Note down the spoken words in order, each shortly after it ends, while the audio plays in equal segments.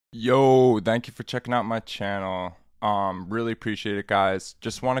Yo, thank you for checking out my channel. Really appreciate it, guys.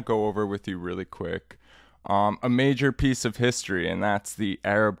 Just want to go over with you really quick. A major piece of history, and that's the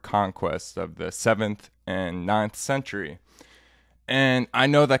Arab conquest of the 7th and 9th century. And I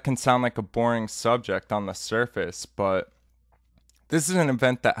know that can sound like a boring subject on the surface, but this is an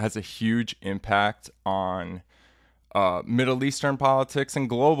event that has a huge impact on Middle Eastern politics and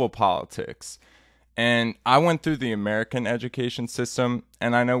global politics. And I went through the American education system,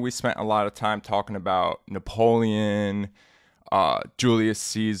 and I know we spent a lot of time talking about Napoleon, Julius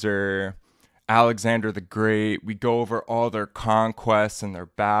Caesar, Alexander the Great. We go over all their conquests and their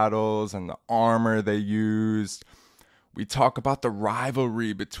battles and the armor they used. We talk about the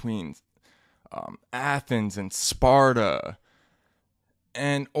rivalry between Athens and Sparta.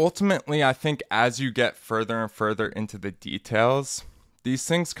 And ultimately, I think as you get further and further into the details, these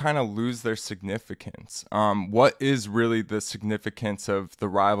things kind of lose their significance. What is really the significance of the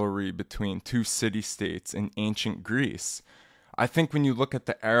rivalry between two city states in ancient Greece? I think when you look at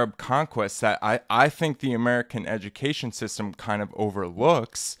the Arab conquests that I think the American education system kind of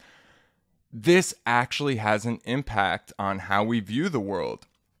overlooks, this actually has an impact on how we view the world.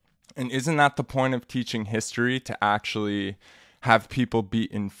 And isn't that the point of teaching history, to actually have people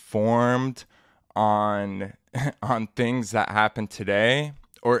be informed on on things that happen today,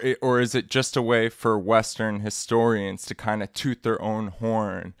 or is it just a way for Western historians to kind of toot their own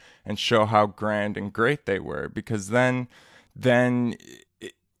horn and show how grand and great they were? Because then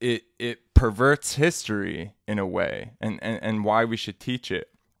it perverts history in a way, and why we should teach it.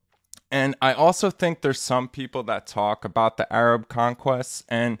 And I also think there's some people that talk about the Arab conquests,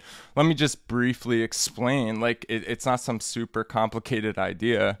 and let me just briefly explain. Like, it's not some super complicated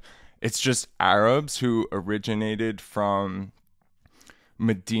idea. It's just Arabs who originated from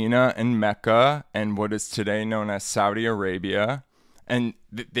Medina and Mecca and what is today known as Saudi Arabia. And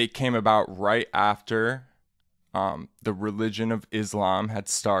they came about right after the religion of Islam had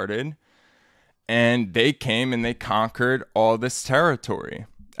started. And they came and they conquered all this territory,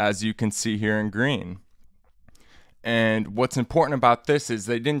 as you can see here in green. And what's important about this is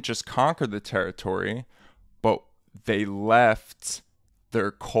they didn't just conquer the territory, but they left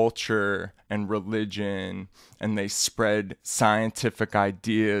their culture and religion, and they spread scientific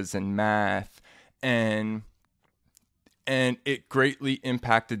ideas and math, and it greatly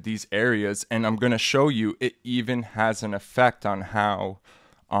impacted these areas. And I'm going to show you it even has an effect on how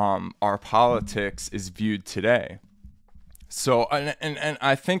our politics is viewed today. So, and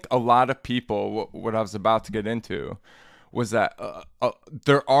I think a lot of people, what I was about to get into, was that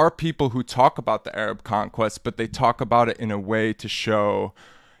there are people who talk about the Arab conquest, but they talk about it in a way to show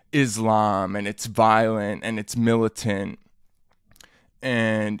Islam, and it's violent and it's militant,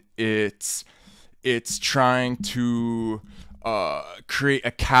 and it's trying to create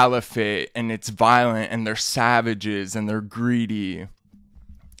a caliphate, and it's violent, and they're savages and they're greedy.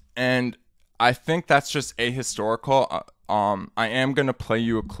 And I think that's just ahistorical. I am going to play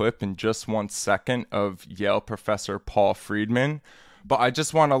you a clip in just 1 second of Yale professor Paul Friedman, but I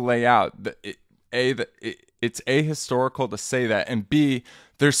just want to lay out that it's ahistorical to say that, and B,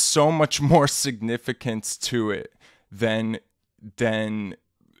 there's so much more significance to it than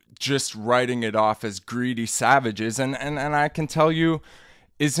just writing it off as greedy savages. And I can tell you,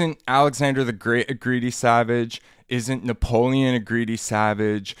 isn't Alexander the Great a greedy savage? Isn't Napoleon a greedy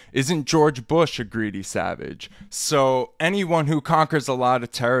savage? Isn't George Bush a greedy savage? So anyone who conquers a lot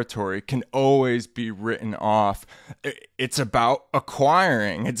of territory can always be written off. It's about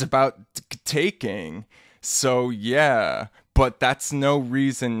acquiring. It's about taking. So yeah, but that's no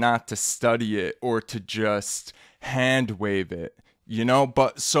reason not to study it or to just hand wave it, you know?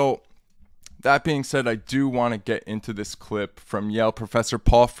 But so that being said, I do want to get into this clip from Yale professor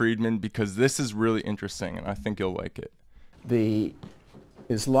Paul Friedman, because this is really interesting and I think you'll like it. The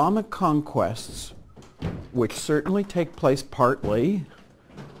Islamic conquests, which certainly take place partly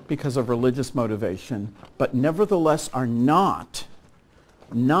because of religious motivation, but nevertheless are not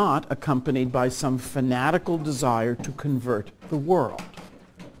accompanied by some fanatical desire to convert the world.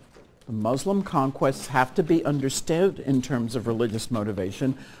 The Muslim conquests have to be understood in terms of religious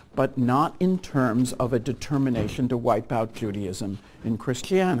motivation, but not in terms of a determination to wipe out Judaism and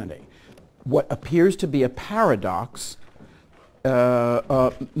Christianity. What appears to be a paradox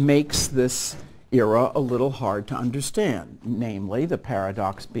makes this era a little hard to understand, namely the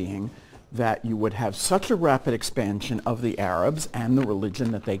paradox being that you would have such a rapid expansion of the Arabs and the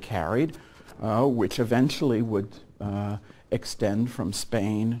religion that they carried, which eventually would extend from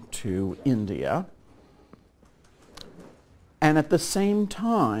Spain to India. And at the same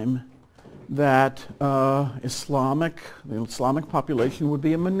time, that the Islamic population would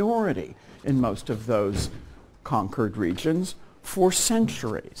be a minority in most of those conquered regions for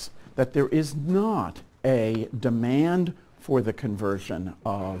centuries, that there is not a demand for the conversion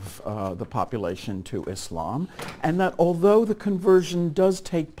of the population to Islam, and that although the conversion does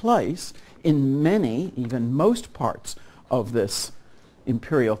take place in many, even most parts of this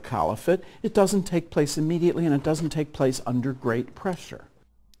imperial caliphate, it doesn't take place immediately, and it doesn't take place under great pressure.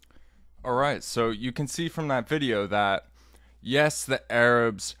 All right, so you can see from that video that, yes, the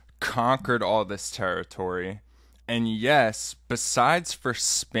Arabs conquered all this territory, and yes, besides for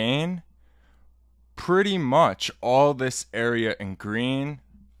Spain, pretty much all this area in green,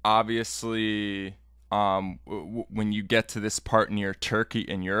 obviously, when you get to this part near Turkey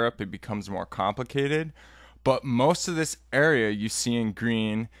in Europe, it becomes more complicated. But most of this area you see in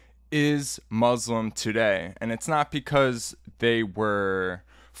green is Muslim today. And it's not because they were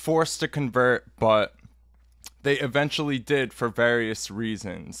forced to convert, but they eventually did for various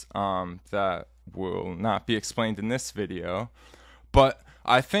reasons that will not be explained in this video. But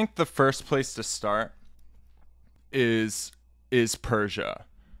I think the first place to start is Persia.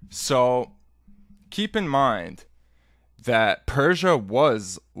 So keep in mind that Persia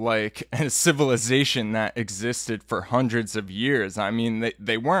was like a civilization that existed for hundreds of years. I mean,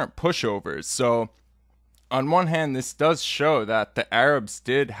 they weren't pushovers. So on one hand, this does show that the Arabs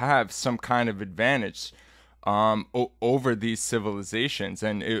did have some kind of advantage over these civilizations,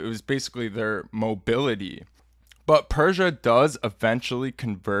 and it was basically their mobility. But Persia does eventually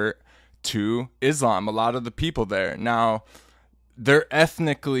convert to Islam, a lot of the people there. Now, they're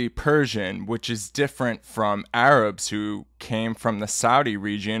ethnically Persian, which is different from Arabs who came from the Saudi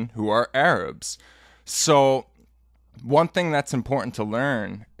region, who are Arabs. So one thing that's important to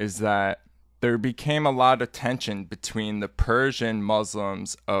learn is that there became a lot of tension between the Persian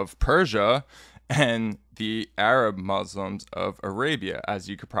Muslims of Persia and the Arab Muslims of Arabia, as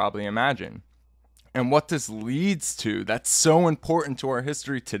you could probably imagine. And what this leads to, that's so important to our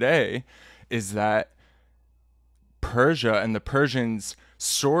history today, is that Persia and the Persians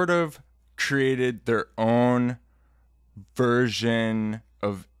sort of created their own version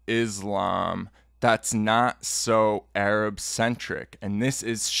of Islam that's not so Arab-centric. And this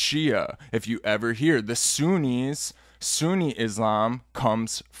is Shia. If you ever hear the Sunnis, Sunni Islam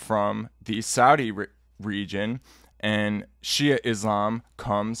comes from the Saudi region, and Shia Islam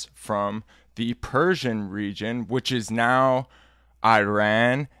comes from the Persian region, which is now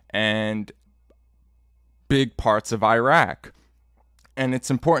Iran and big parts of Iraq. And it's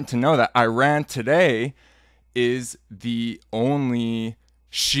important to know that Iran today is the only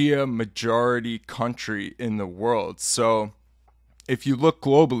Shia majority country in the world. So if you look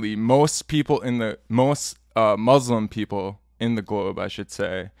globally, most Muslim people in the globe, I should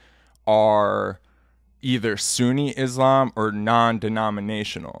say, are either Sunni Islam or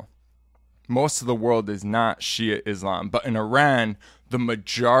non-denominational. Most of the world is not Shia Islam, but in Iran, the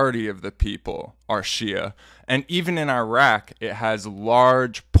majority of the people are Shia. And even in Iraq, it has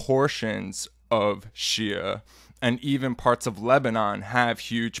large portions of Shia. And even parts of Lebanon have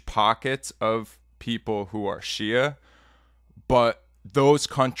huge pockets of people who are Shia. But those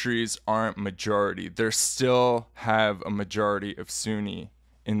countries aren't majority. They still have a majority of Sunni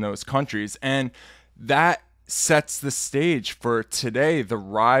in those countries. And that sets the stage for today, the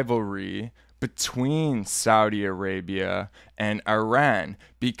rivalry between Saudi Arabia and Iran,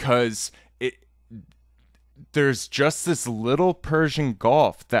 because there's just this little Persian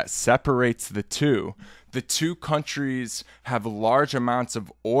Gulf that separates the two. The two countries have large amounts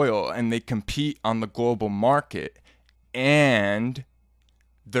of oil and they compete on the global market, and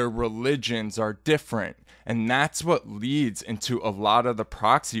their religions are different. And that's what leads into a lot of the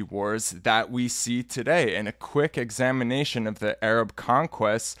proxy wars that we see today. And a quick examination of the Arab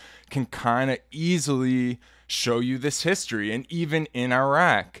conquests can kind of easily show you this history. And even in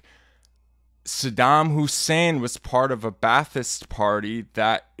Iraq, Saddam Hussein was part of a Ba'athist party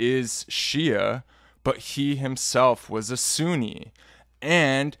that is Shia, but he himself was a Sunni.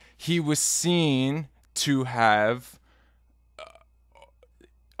 And he was seen to have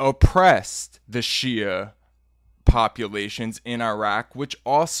oppressed the Shia populations in Iraq, which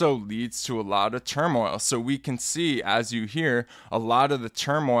also leads to a lot of turmoil. So we can see, as you hear, a lot of the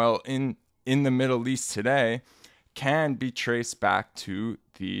turmoil in the Middle East today can be traced back to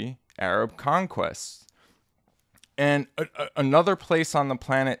the Arab conquests. And another place on the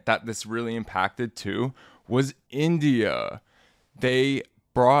planet that this really impacted too was India. They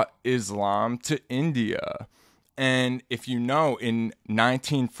brought Islam to India. And if you know, in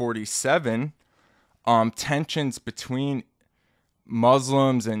 1947, tensions between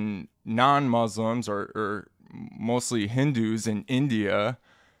Muslims and non-Muslims, or mostly Hindus in India,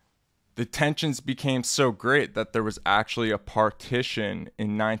 the tensions became so great that there was actually a partition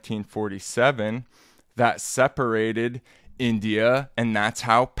in 1947 that separated India, and that's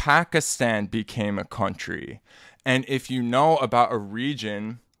how Pakistan became a country. And if you know about a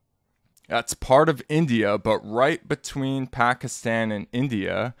region that's part of India, but right between Pakistan and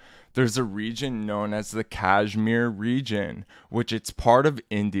India, there's a region known as the Kashmir region, which it's part of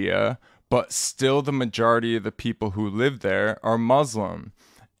India, but still the majority of the people who live there are Muslim.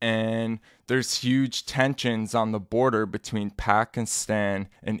 And there's huge tensions on the border between Pakistan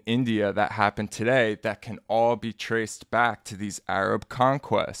and India that happen today that can all be traced back to these Arab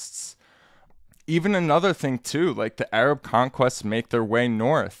conquests. Even another thing too, like the Arab conquests make their way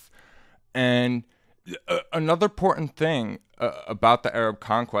north. And another important thing about the Arab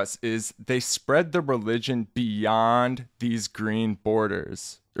conquests is they spread the religion beyond these green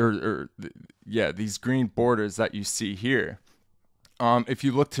borders, these green borders that you see here. If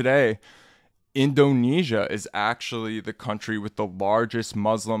you look today, Indonesia is actually the country with the largest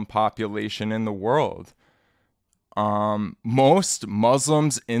Muslim population in the world. Most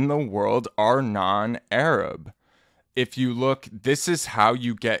Muslims in the world are non-Arab. If you look, this is how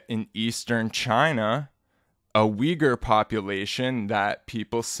you get in Eastern China a Uyghur population that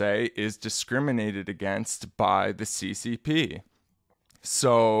people say is discriminated against by the CCP.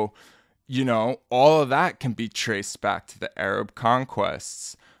 So, all of that can be traced back to the Arab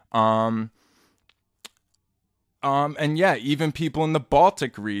conquests. And yeah, even people in the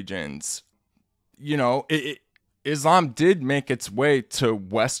Baltic regions, Islam did make its way to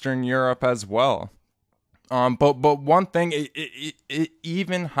Western Europe as well. But one thing, it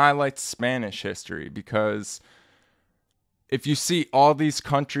even highlights Spanish history, because if you see all these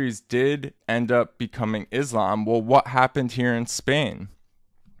countries did end up becoming Islam, well, what happened here in Spain?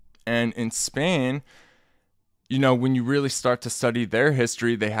 And in Spain, when you really start to study their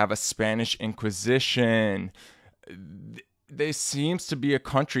history, they have a Spanish Inquisition. They seems to be a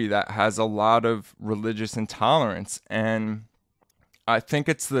country that has a lot of religious intolerance, and I think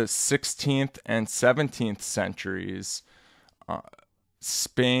it's the 16th and 17th centuries,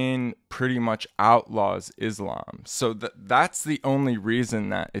 Spain pretty much outlaws Islam. So that's the only reason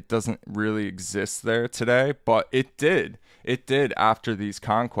that it doesn't really exist there today, but it did. It did after these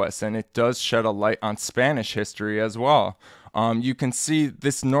conquests, and it does shed a light on Spanish history as well. You can see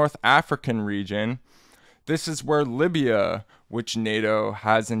this North African region. This is where Libya, which NATO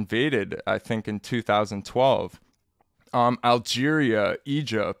has invaded, I think in 2012. Algeria,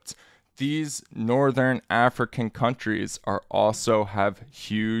 Egypt, these northern African countries also have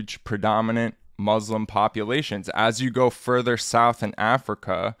huge predominant Muslim populations. As you go further south in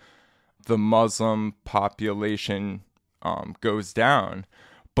Africa, the Muslim population goes down.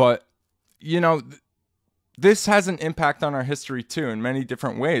 But, this has an impact on our history too in many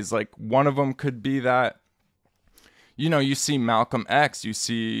different ways. Like, one of them could be that, you see Malcolm X, you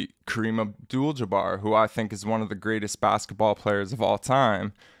see Kareem Abdul-Jabbar, who I think is one of the greatest basketball players of all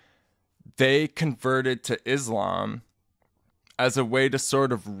time. They converted to Islam as a way to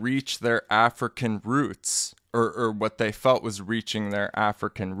sort of reach their African roots, or what they felt was reaching their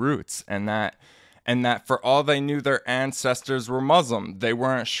African roots. And that for all they knew, their ancestors were Muslim. They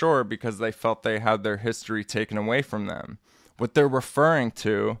weren't sure because they felt they had their history taken away from them. What they're referring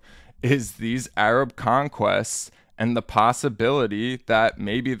to is these Arab conquests and the possibility that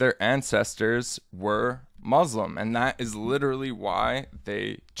maybe their ancestors were Muslim. And that is literally why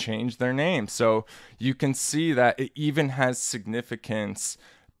they changed their name. So you can see that it even has significance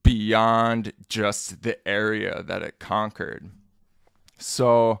beyond just the area that it conquered.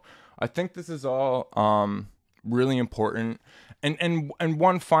 So I think this is all really important. And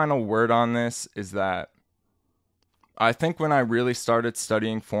one final word on this is that I think when I really started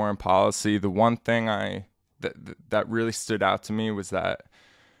studying foreign policy, the one thing that really stood out to me was that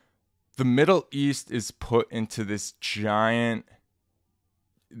the Middle East is put into this giant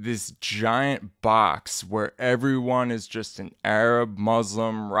box where everyone is just an Arab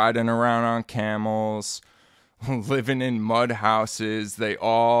Muslim riding around on camels, living in mud houses. They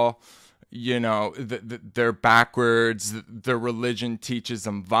all, they're backwards. Their religion teaches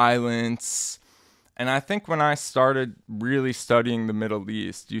them violence. And I think when I started really studying the Middle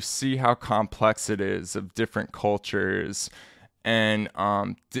East, you see how complex it is of different cultures and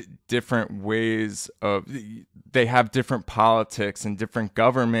different ways of, they have different politics and different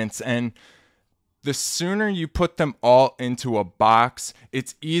governments. And the sooner you put them all into a box,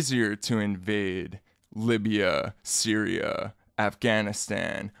 it's easier to invade Libya, Syria,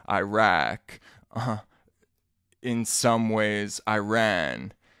 Afghanistan, Iraq. in some ways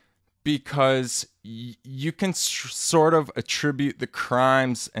Iran, because you can sort of attribute the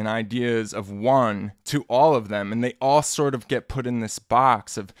crimes and ideas of one to all of them, and they all sort of get put in this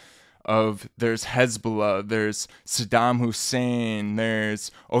box of there's Hezbollah, there's Saddam Hussein,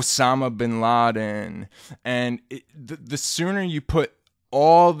 there's Osama bin Laden, and the sooner you put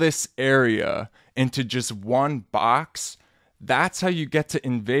all this area into just one box, that's how you get to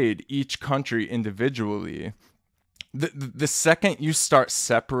invade each country individually. The second you start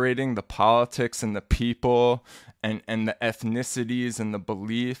separating the politics and the people and the ethnicities and the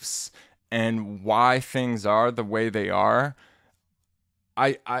beliefs and why things are the way they are,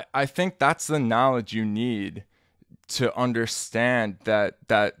 I think that's the knowledge you need to understand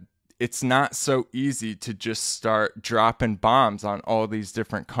that it's not so easy to just start dropping bombs on all these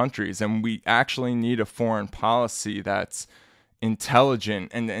different countries. And we actually need a foreign policy that's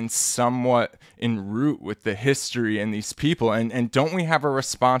intelligent and somewhat en route with the history and these people. And don't we have a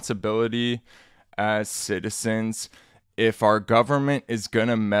responsibility as citizens, if our government is going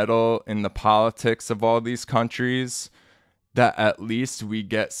to meddle in the politics of all these countries, that at least we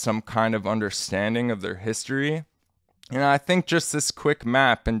get some kind of understanding of their history? And I think just this quick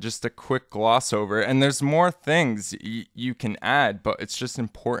map and just a quick gloss over, and there's more things you can add, but it's just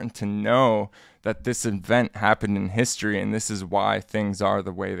important to know that this event happened in history and this is why things are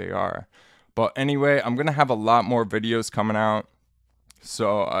the way they are. But anyway, I'm going to have a lot more videos coming out.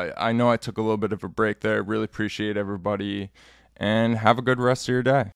 So I know I took a little bit of a break there. Really appreciate everybody, and have a good rest of your day.